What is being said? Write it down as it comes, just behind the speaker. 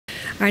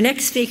Our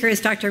next speaker is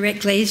Dr.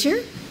 Rick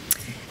Glazier.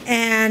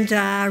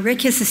 And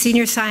Rick is the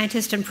Senior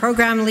Scientist and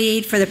Program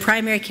Lead for the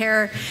Primary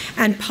Care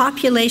and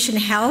Population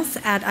Health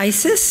at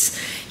ISIS.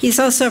 He's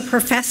also a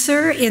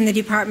professor in the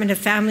Department of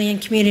Family and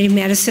Community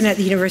Medicine at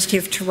the University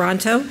of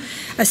Toronto,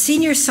 a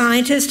Senior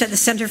Scientist at the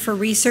Centre for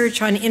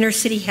Research on Inner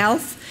City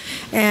Health,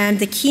 and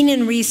the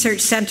Keenan Research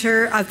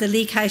Center of the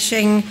Li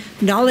Ka-shing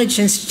Knowledge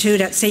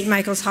Institute at St.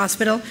 Michael's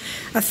Hospital,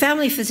 a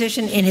family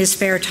physician in his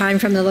spare time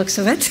from the looks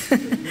of it,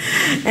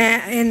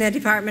 in the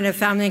Department of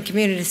Family and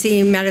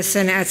Community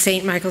Medicine at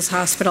St. Michael's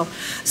Hospital.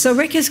 So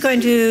Rick is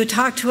going to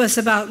talk to us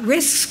about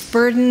risks,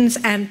 burdens,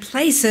 and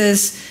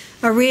places,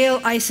 a real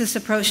ISIS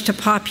approach to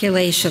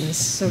populations.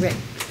 So Rick.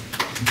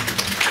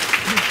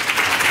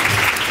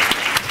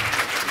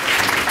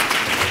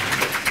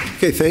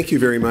 Okay, thank you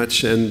very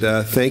much, and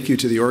thank you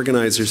to the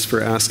organizers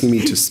for asking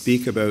me to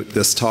speak about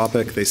this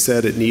topic. They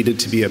said it needed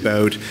to be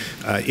about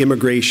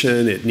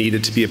immigration, it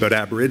needed to be about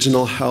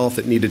Aboriginal health,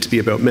 it needed to be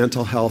about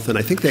mental health, and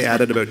I think they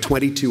added about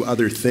 22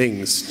 other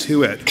things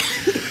to it.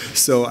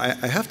 So I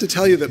have to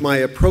tell you that my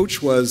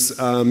approach was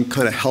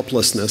kind of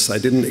helplessness. I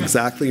didn't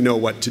exactly know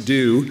what to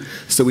do,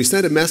 so we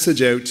sent a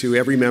message out to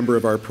every member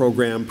of our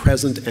program,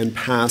 present and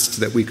past,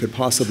 that we could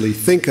possibly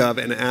think of,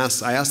 and I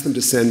asked them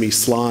to send me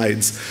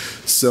slides.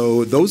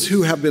 So those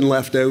who have been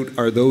left out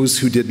are those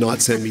who did not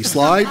send me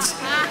slides,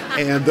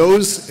 and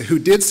those who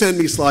did send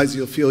me slides,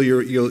 you'll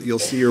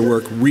see your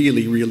work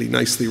really, really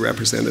nicely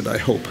represented, I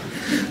hope.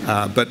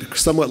 But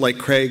somewhat like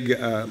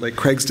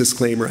Craig's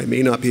disclaimer, I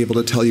may not be able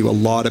to tell you a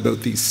lot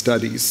about these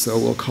studies, so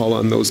we'll call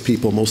on those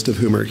people, most of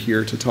whom are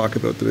here, to talk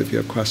about them if you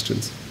have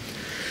questions.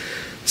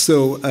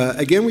 So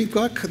again, we've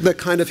got the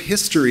kind of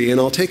history,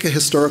 and I'll take a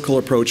historical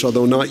approach,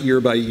 although not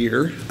year by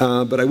year,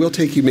 but I will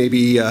take you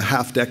maybe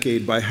half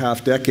decade by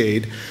half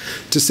decade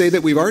to say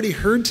that we've already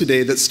heard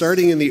today that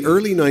starting in the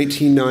early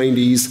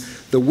 1990s,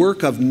 the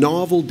work of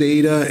novel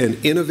data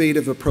and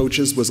innovative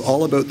approaches was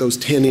all about those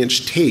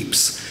 10-inch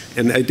tapes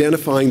and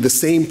identifying the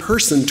same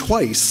person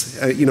twice,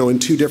 in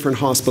two different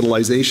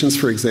hospitalizations,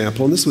 for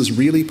example. And this was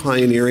really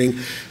pioneering.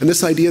 And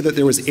this idea that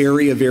there was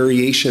area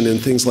variation in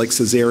things like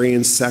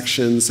cesarean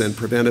sections and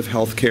preventive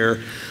health care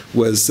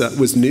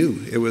was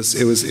new. It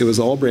was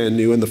all brand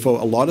new, and a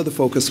lot of the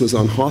focus was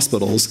on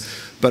hospitals.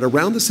 But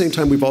around the same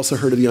time, we've also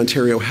heard of the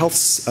Ontario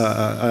Health,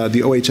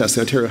 the OHS,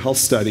 the Ontario Health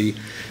Study,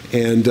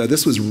 and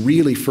this was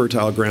really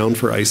fertile ground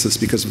for ISIS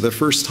because for the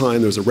first time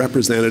there was a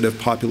representative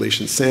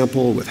population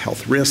sample with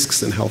health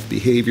risks and health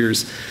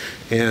behaviors,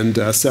 and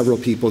several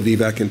people,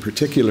 Vivek in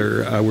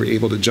particular, were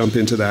able to jump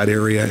into that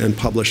area and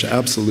publish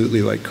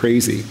absolutely like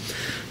crazy.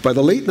 By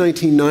the late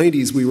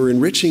 1990s, we were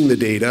enriching the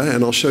data,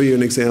 and I'll show you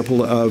an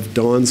example of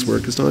Dawn's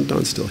work. Is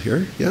Dawn still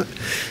here? Yeah.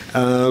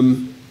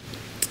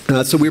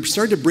 So we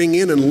started to bring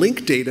in and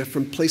link data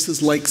from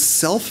places like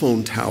cell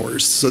phone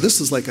towers. So this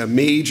is like a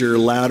major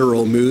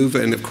lateral move,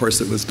 and of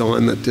course it was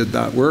Dawn that did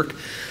that work.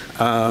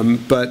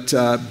 But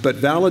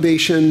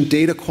validation,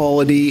 data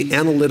quality,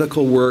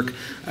 analytical work,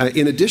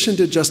 in addition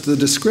to just the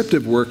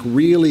descriptive work,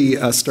 really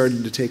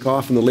started to take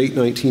off in the late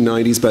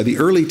 1990s. By the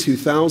early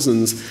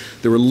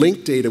 2000s, there were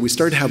linked data. We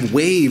started to have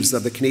waves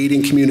of the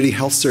Canadian Community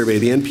Health Survey.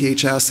 The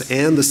NPHS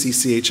and the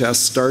CCHS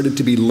started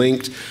to be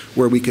linked,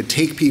 where we could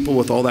take people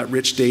with all that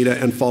rich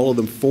data and follow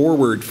them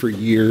forward for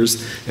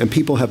years. And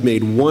people have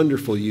made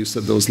wonderful use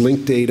of those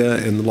linked data,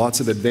 and lots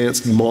of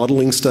advanced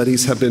modeling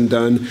studies have been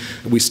done.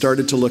 We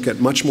started to look at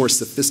much more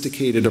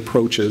sophisticated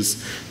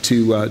approaches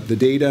to the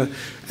data.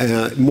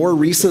 More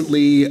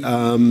recently,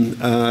 I'm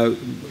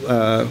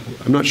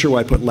not sure why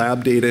I put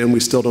lab data in. We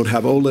still don't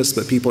have OLIS,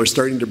 but people are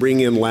starting to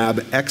bring in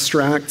lab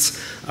extracts.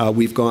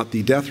 We've got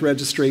the death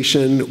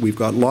registration. We've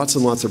got lots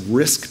and lots of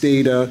risk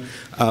data.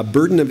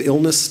 Burden of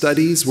illness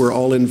studies were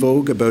all in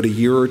vogue about a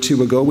year or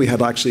two ago. We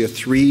had actually a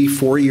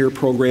 3-4-year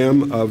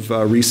program of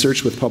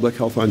research with Public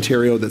Health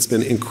Ontario that's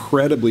been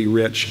incredibly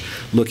rich,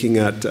 looking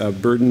at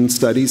burden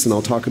studies, and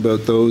I'll talk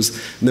about those.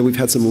 And then we've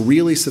had some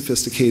really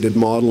sophisticated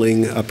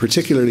modeling,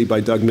 particularly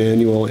by Doug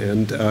Manuel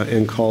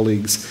and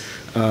colleagues,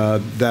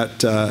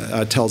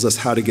 that tells us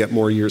how to get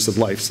more years of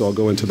life. So I'll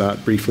go into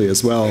that briefly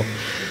as well.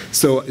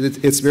 So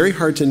it's very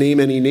hard to name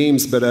any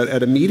names, but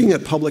at a meeting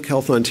at Public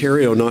Health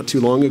Ontario not too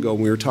long ago,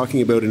 we were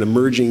talking about an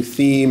emerging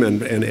theme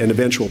and an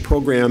eventual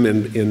program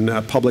in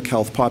public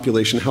health,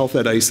 population health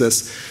at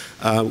ISIS.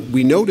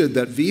 We noted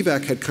that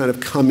Vivek had kind of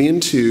come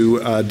into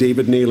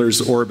David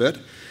Naylor's orbit,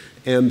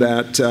 and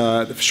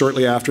that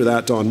shortly after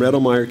that, Don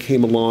Redelmeyer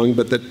came along,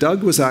 but that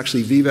Doug was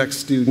actually Vivek's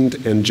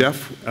student, and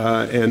Jeff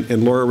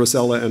and Laura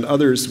Rosella and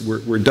others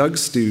were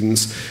Doug's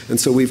students. And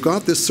so we've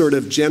got this sort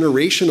of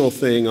generational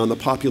thing on the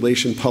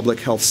population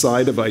public health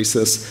side of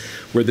ISIS,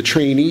 where the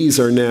trainees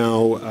are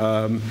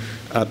now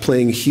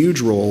playing huge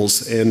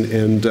roles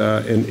and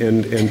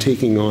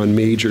taking on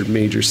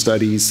major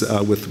studies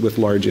with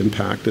large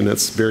impact, and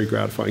it's very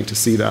gratifying to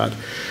see that.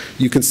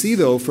 You can see,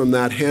 though, from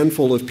that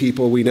handful of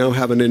people, we now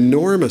have an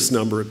enormous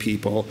number of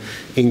people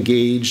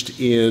engaged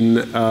in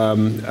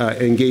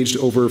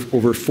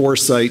over 4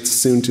 sites,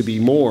 soon to be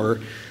more,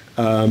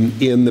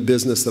 in the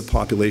business of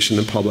population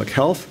and public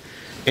health.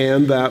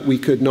 and that we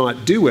could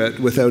not do it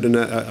without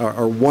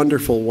our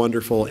wonderful,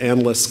 wonderful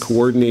analysts,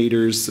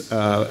 coordinators,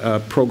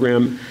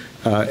 program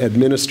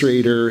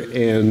administrator,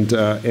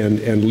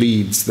 and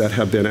leads that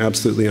have been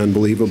absolutely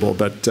unbelievable.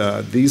 But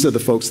these are the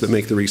folks that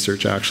make the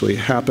research actually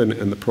happen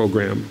and the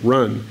program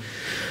run.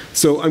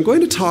 So I'm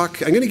going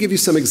to give you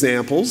some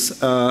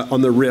examples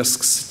on the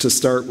risks to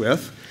start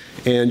with.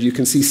 And you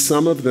can see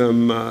some of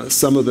them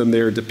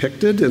there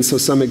depicted. And so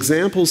some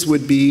examples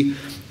would be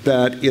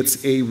that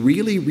it's a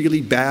really, really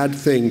bad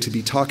thing to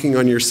be talking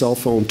on your cell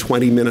phone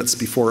 20 minutes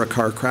before a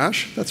car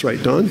crash. That's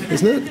right, Don,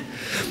 isn't it?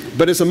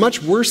 But it's a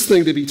much worse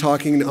thing to be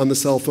talking on the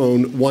cell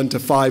phone 1 to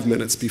 5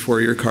 minutes before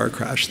your car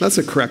crash. That's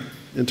a correct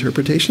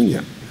interpretation? Yeah,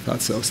 I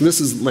thought so. So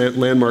this is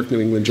landmark New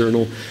England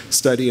Journal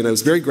study, and I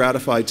was very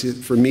gratified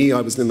for me,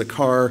 I was in the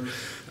car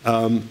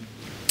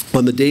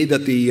on the day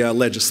that the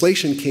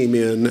legislation came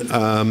in,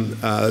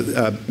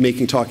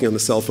 making talking on the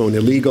cell phone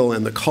illegal,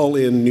 and the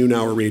call-in noon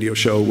hour radio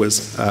show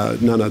was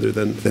none other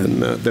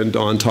than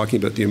Don talking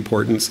about the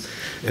importance,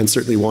 and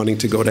certainly wanting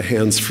to go to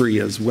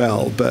hands-free as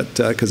well, but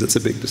because it's a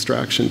big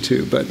distraction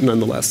too. But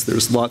nonetheless,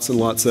 there's lots and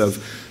lots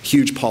of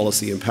huge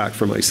policy impact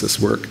from ISIS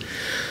work.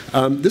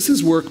 This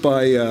is work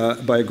by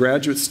a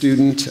graduate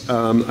student,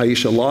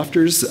 Aisha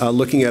Lofters,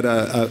 looking at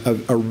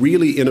a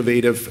really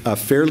innovative,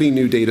 fairly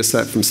new data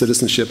set from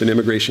Citizenship and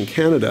Immigration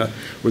Canada,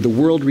 where the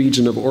world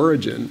region of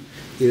origin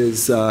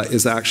is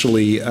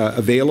actually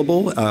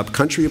available,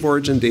 country of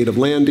origin, date of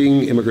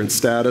landing, immigrant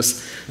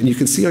status. And you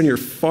can see on your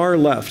far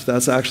left,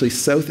 that's actually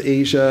South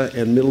Asia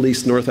and Middle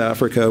East, North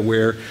Africa,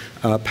 where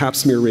pap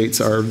smear rates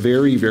are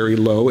very, very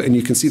low. And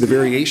you can see the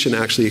variation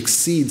actually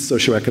exceeds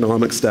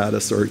socioeconomic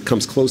status, or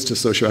comes close to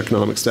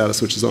socioeconomic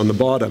status, which is on the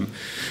bottom.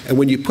 And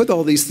when you put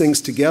all these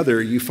things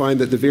together, you find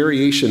that the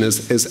variation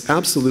is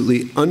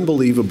absolutely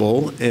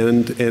unbelievable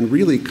and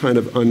really kind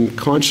of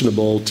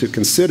unconscionable to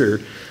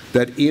consider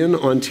that in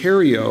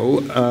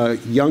Ontario,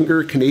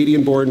 younger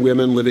Canadian-born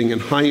women living in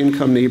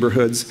high-income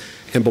neighborhoods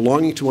and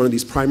belonging to one of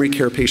these primary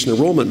care patient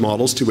enrollment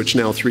models, to which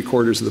now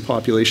 3/4 of the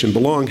population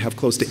belong, have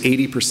close to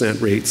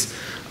 80% rates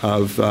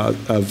of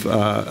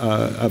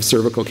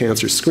cervical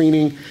cancer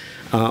screening.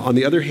 On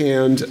the other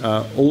hand,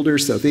 older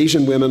South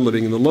Asian women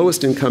living in the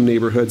lowest income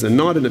neighborhoods and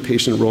not in a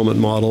patient enrollment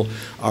model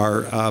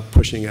are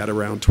pushing at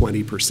around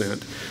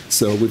 20%.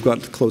 So we've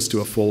got close to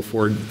a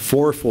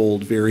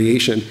fourfold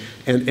variation.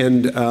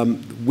 And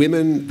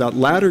women, that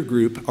latter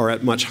group, are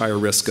at much higher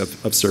risk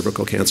of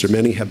cervical cancer.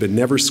 Many have been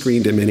never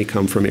screened, and many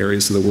come from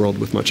areas of the world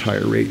with much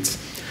higher rates.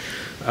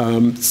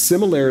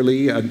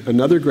 Similarly,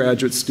 another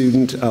graduate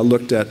student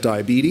looked at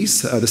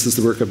diabetes. This is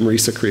the work of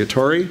Marisa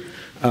Creatore.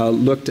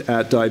 Looked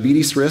at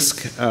diabetes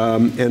risk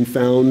and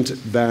found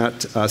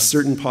that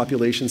certain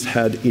populations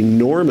had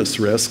enormous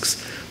risks.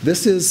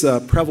 This is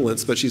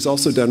prevalence, but she's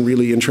also done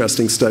really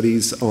interesting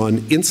studies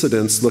on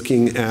incidence,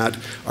 looking at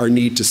our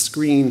need to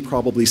screen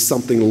probably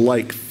something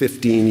like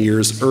 15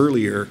 years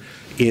earlier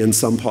in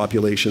some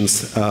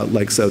populations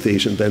like South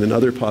Asian than in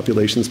other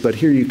populations. But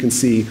here you can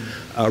see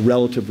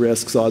relative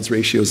risks, odds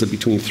ratios of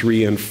between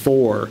 3 and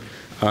 4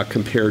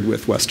 compared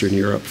with Western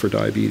Europe for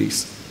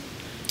diabetes.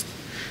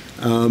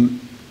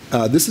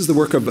 This is the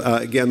work of,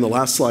 again, the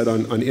last slide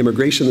on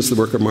immigration. This is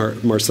the work of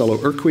Marcelo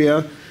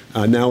Urquia,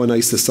 now an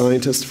ISIS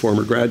scientist,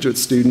 former graduate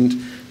student,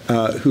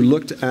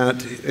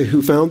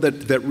 who found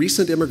that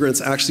recent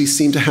immigrants actually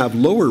seem to have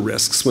lower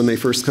risks when they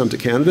first come to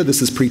Canada.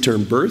 This is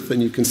preterm birth,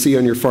 and you can see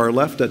on your far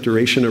left at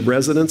duration of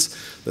residence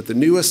that the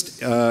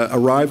newest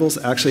arrivals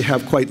actually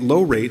have quite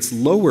low rates,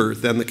 lower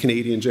than the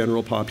Canadian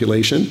general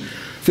population.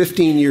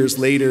 15 years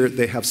later,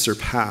 they have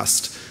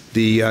surpassed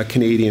the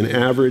Canadian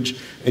average,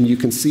 and you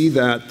can see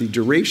that the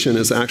duration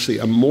is actually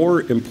a more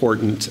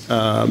important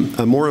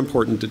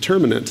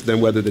determinant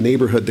than whether the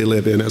neighborhood they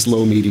live in has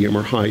low, medium,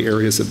 or high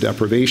areas of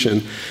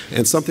deprivation.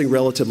 And something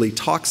relatively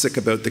toxic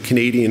about the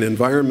Canadian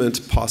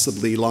environment,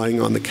 possibly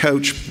lying on the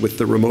couch with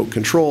the remote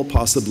control,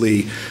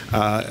 possibly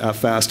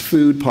fast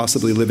food,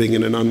 possibly living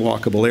in an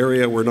unwalkable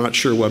area. We're not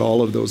sure what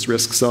all of those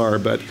risks are,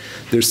 but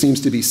there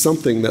seems to be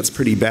something that's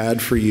pretty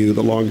bad for you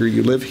the longer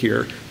you live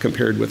here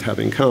compared with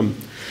having come.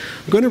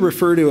 I'm going to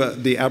refer to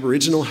the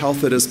Aboriginal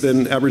health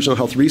Aboriginal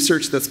health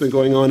research that's been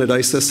going on at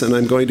ISIS, and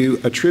I'm going to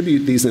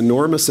attribute these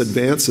enormous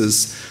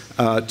advances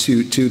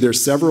to their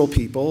several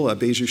people.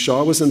 Beju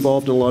Shah was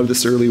involved in a lot of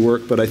this early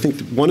work, but I think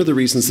one of the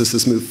reasons this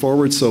has moved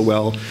forward so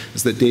well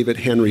is that David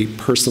Henry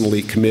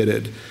personally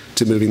committed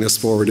to moving this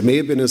forward. It may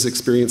have been his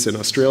experience in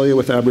Australia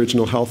with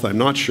Aboriginal health, I'm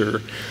not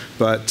sure,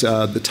 but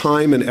the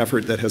time and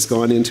effort that has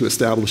gone into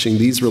establishing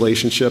these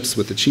relationships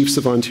with the Chiefs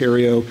of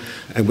Ontario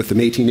and with the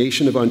Métis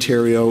Nation of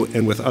Ontario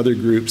and with other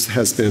groups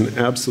has been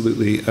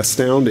absolutely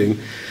astounding.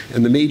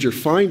 And the major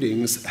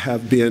findings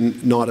have been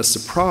not a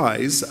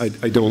surprise,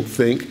 I don't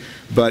think,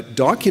 but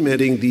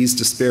documenting these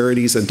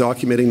disparities and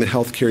documenting the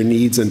healthcare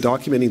needs and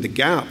documenting the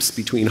gaps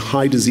between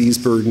high disease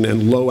burden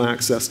and low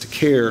access to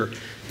care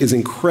is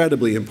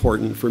incredibly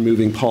important for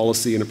moving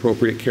policy and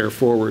appropriate care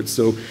forward.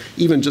 So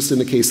even just in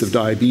the case of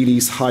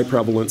diabetes, high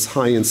prevalence,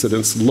 high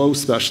incidence, low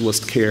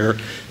specialist care,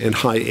 and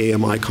high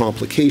AMI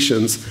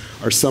complications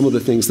are some of the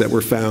things that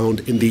were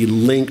found in the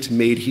linked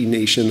Métis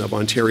Nation of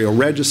Ontario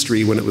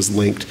registry when it was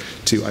linked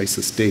to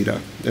ISIS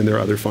data. And there are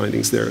other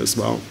findings there as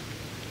well.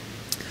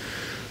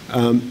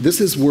 This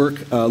is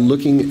work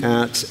looking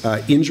at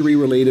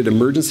injury-related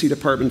emergency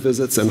department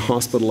visits and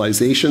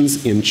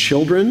hospitalizations in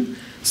children,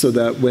 so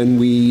that when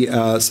we,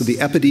 so the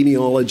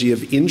epidemiology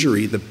of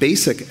injury, the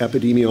basic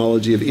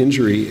epidemiology of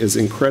injury is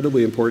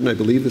incredibly important. I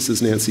believe this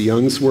is Nancy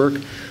Young's work,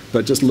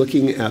 but just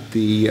looking at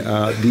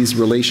these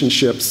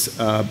relationships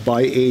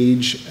by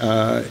age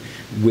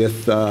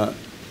with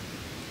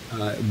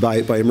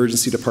by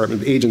emergency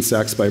department, age and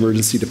sex, by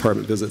emergency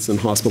department visits and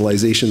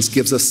hospitalizations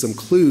gives us some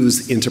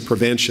clues into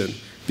prevention,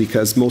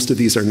 because most of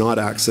these are not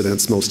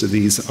accidents, most of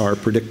these are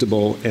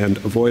predictable and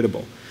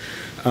avoidable.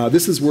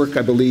 This is work,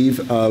 I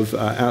believe, of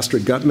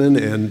Astrid Gutman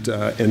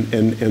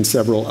and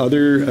several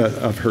other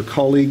of her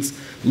colleagues,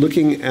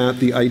 looking at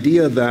the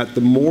idea that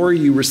the more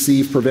you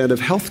receive preventive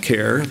health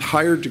care,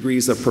 higher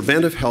degrees of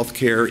preventive health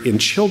care in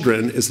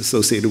children is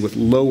associated with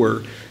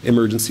lower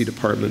emergency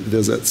department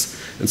visits.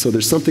 And so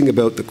there's something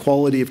about the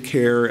quality of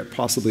care,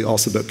 possibly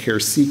also about care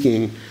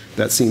seeking,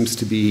 that seems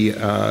to be,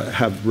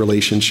 have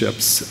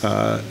relationships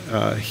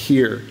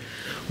here.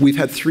 We've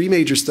had 3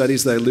 major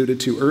studies that I alluded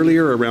to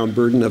earlier around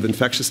burden of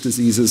infectious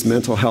diseases,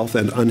 mental health,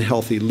 and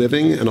unhealthy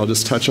living, and I'll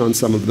just touch on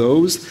some of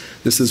those.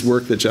 This is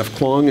work that Jeff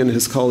Klong and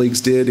his colleagues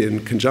did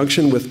in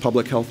conjunction with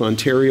Public Health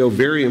Ontario,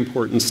 very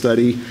important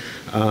study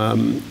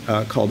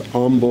called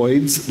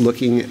Omboids,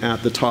 looking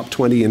at the top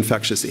 20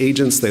 infectious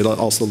agents. They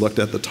also looked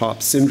at the top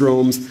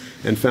syndromes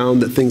and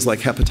found that things like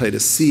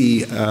hepatitis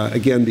C,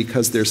 again,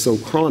 because they're so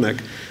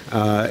chronic,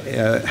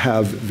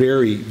 have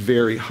very,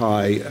 very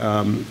high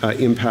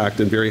impact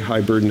and very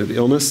high burden of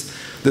illness.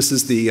 This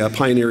is the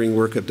pioneering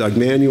work of Doug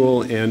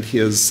Manuel and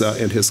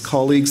his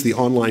colleagues. The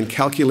online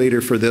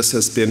calculator for this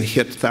has been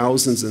hit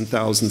thousands and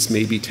thousands,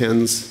 maybe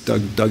tens.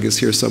 Doug is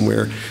here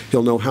somewhere.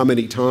 He'll know how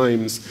many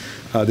times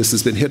this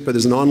has been hit, but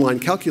there's an online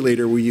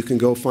calculator where you can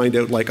go find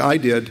out, like I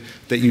did,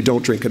 that you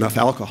don't drink enough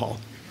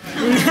alcohol.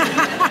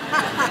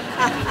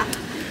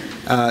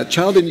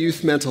 Child and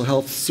youth mental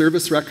health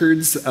service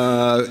records.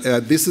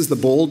 This is the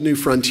bold new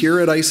frontier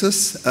at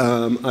ISIS.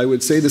 I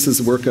would say this is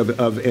the work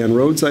of Ann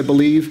Rhodes, I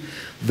believe,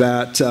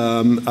 that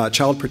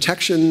child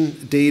protection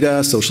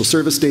data, social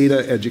service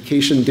data,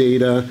 education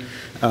data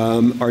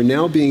are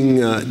now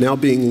being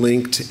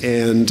linked,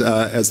 and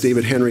as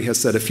David Henry has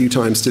said a few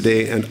times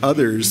today and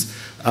others,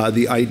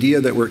 the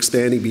idea that we're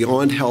expanding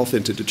beyond health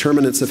into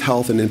determinants of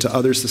health and into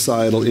other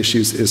societal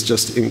issues is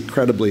just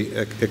incredibly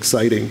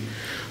exciting.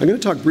 I'm going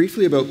to talk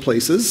briefly about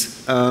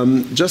places,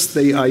 just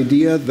the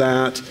idea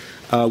that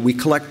we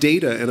collect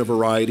data in a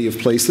variety of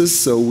places.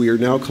 So we are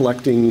now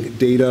collecting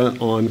data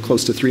on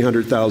close to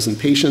 300,000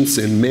 patients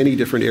in many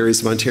different areas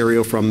of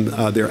Ontario from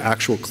their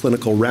actual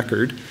clinical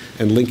record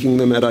and linking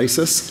them at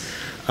ISIS.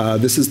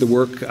 This is the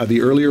work, the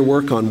earlier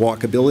work on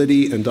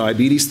walkability and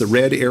diabetes. The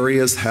red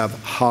areas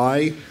have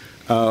high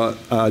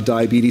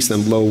diabetes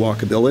and low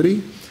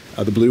walkability.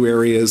 The blue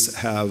areas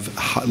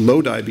have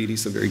low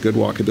diabetes and very good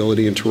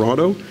walkability in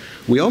Toronto.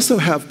 We also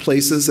have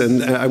places,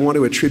 and I want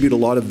to attribute a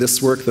lot of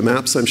this work, the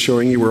maps I'm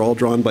showing you were all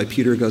drawn by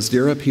Peter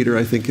Glazier. Peter,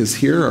 I think, is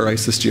here, our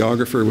ISIS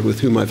geographer with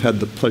whom I've had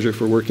the pleasure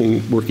for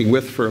working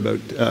with for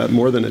about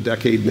more than a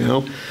decade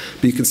now.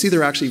 But you can see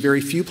there are actually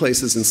very few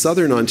places in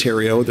southern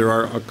Ontario. There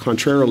are,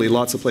 contrarily,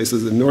 lots of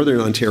places in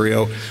northern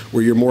Ontario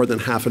where you're more than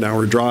half an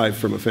hour drive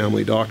from a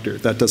family doctor.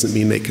 That doesn't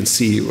mean they can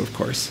see you, of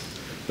course,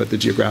 but the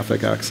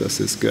geographic access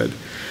is good.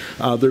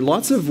 There are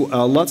lots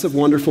of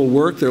wonderful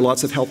work. There are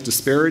lots of health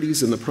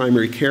disparities in the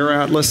primary care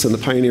atlas, and the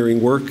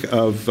pioneering work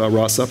of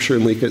Ross Upshur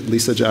and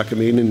Lisa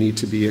Giacomini need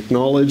to be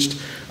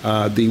acknowledged.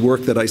 The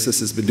work that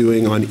ISIS has been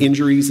doing on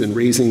injuries and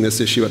raising this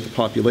issue at the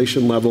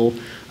population level,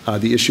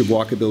 the issue of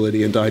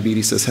walkability and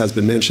diabetes, as has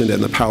been mentioned,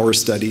 and the POWER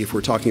study, if we're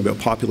talking about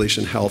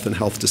population health and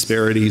health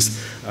disparities,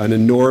 an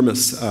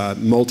enormous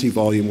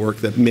multi-volume work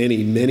that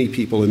many, many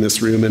people in this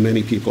room and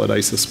many people at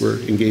ISIS were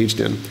engaged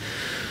in.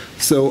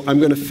 So I'm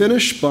going to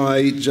finish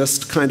by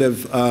just kind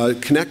of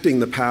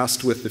connecting the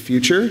past with the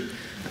future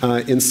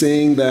in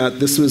saying that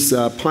this was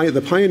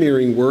the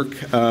pioneering work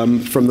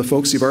from the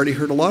folks you've already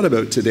heard a lot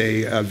about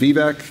today,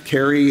 Vivek,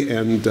 Carrie,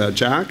 and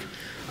Jack.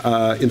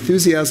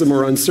 Enthusiasm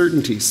or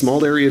uncertainty,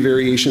 small area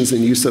variations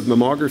in use of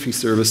mammography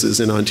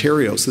services in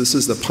Ontario. So this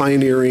is the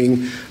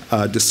pioneering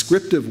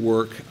descriptive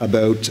work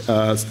about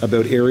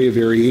area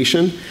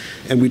variation.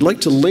 And we'd like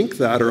to link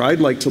that, or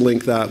I'd like to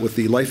link that with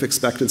the life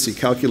expectancy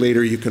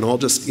calculator. You can all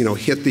just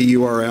hit the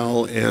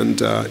URL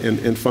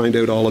and find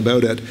out all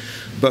about it.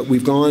 But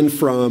we've gone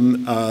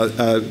from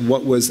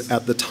what was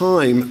at the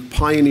time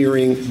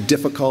pioneering,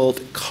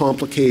 difficult,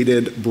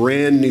 complicated,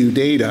 brand new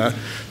data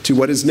to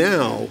what is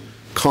now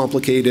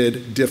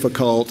complicated,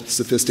 difficult,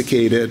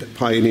 sophisticated,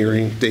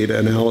 pioneering data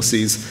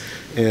analyses.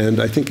 And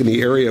I think in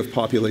the area of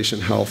population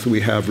health,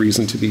 we have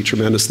reason to be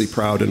tremendously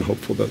proud and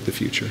hopeful about the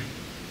future.